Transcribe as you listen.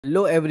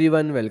Hello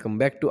everyone, welcome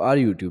back to our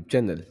YouTube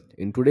channel.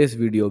 In today's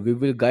video, we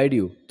will guide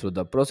you through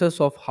the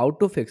process of how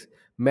to fix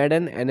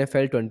Madden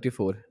NFL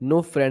 24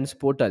 No Friends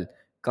portal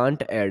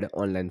can't add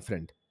online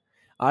friend.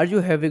 Are you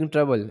having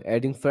trouble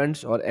adding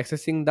friends or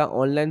accessing the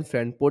online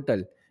friend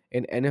portal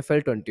in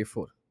NFL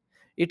 24?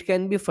 It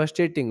can be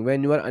frustrating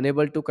when you are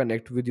unable to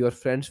connect with your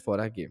friends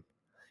for a game.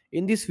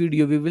 In this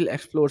video, we will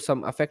explore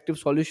some effective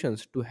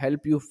solutions to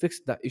help you fix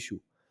the issue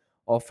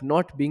of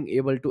not being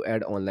able to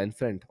add online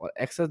friend or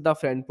access the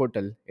friend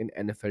portal in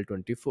NFL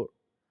 24.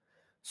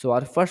 So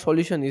our first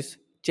solution is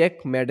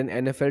check Madden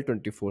NFL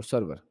 24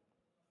 server.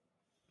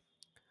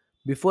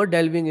 Before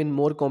delving in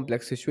more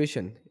complex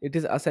situation, it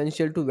is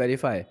essential to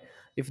verify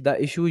if the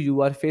issue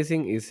you are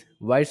facing is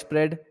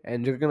widespread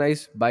and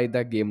recognized by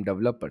the game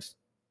developers.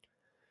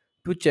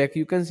 To check,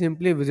 you can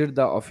simply visit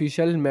the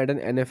official Madden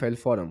NFL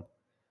forum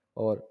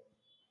or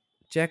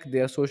check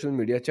their social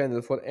media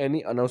channel for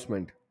any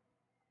announcement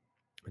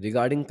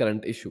regarding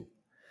current issue,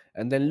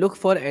 and then look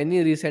for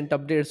any recent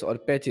updates or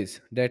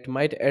patches that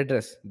might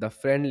address the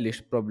friend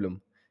list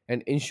problem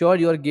and ensure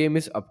your game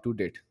is up to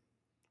date.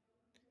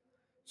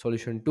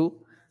 Solution 2: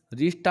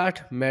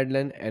 restart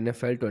Madden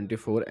NFL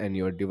 24 and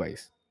your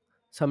device.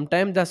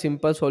 Sometimes the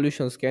simple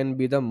solutions can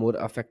be the more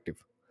effective.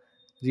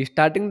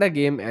 Restarting the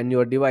game and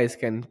your device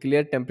can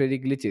clear temporary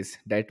glitches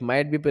that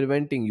might be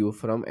preventing you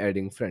from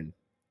adding friends.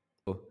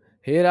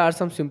 Here are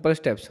some simple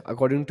steps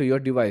according to your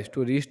device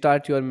to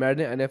restart your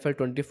Madden NFL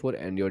 24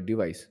 and your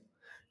device.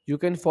 You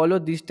can follow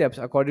these steps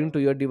according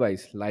to your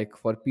device, like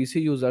for PC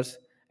users,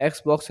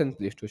 Xbox, and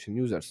PlayStation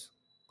users.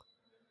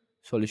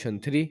 Solution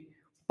 3: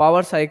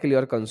 power cycle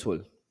your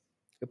console.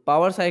 A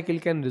power cycle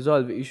can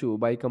resolve issue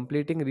by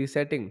completing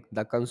resetting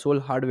the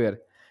console hardware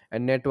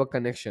and network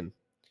connection,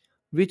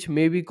 which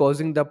may be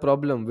causing the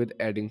problem with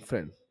adding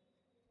friend.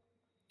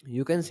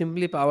 You can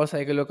simply power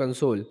cycle your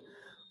console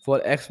for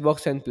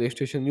Xbox and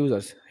PlayStation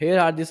users. Here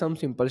are some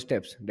simple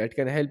steps that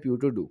can help you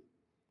to do.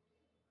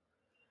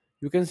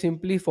 You can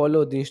simply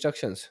follow the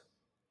instructions.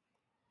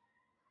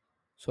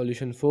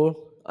 Solution 4: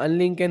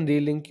 unlink and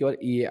relink your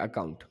EA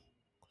account.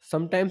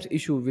 Sometimes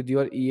issue with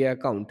your EA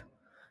account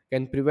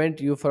can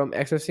prevent you from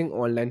accessing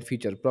online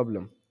feature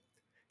problem.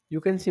 You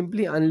can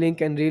simply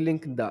unlink and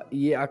relink the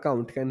EA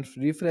account can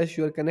refresh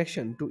your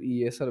connection to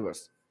EA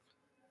servers.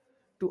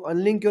 To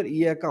unlink your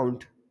EA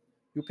account,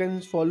 you can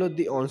follow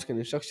the on-screen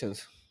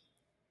instructions.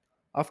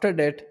 After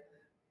that,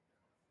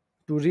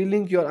 to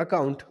relink your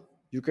account,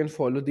 you can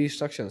follow the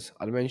instructions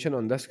are mentioned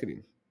on the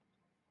screen.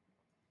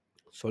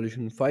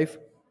 Solution 5: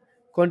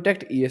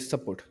 contact ES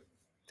support.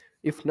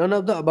 If none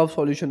of the above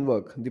solution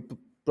work, the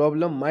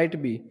problem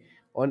might be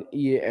on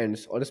EA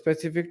ends or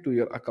specific to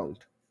your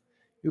account.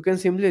 You can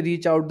simply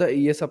reach out. The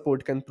EA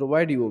support can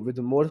provide you with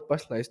more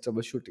personalized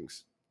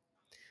troubleshootings.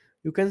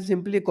 You can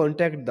simply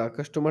contact the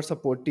customer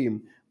support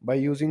team by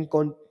using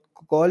call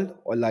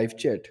or live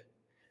chat.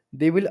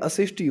 They will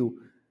assist you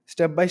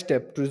step by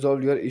step to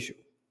resolve your issue.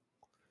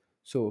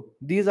 So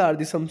these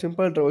are some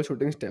simple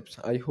troubleshooting steps.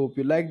 I hope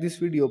you like this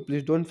video.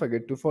 Please don't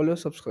forget to follow,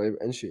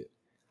 subscribe and share.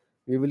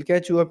 We will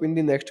catch you up in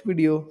the next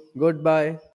video. Goodbye.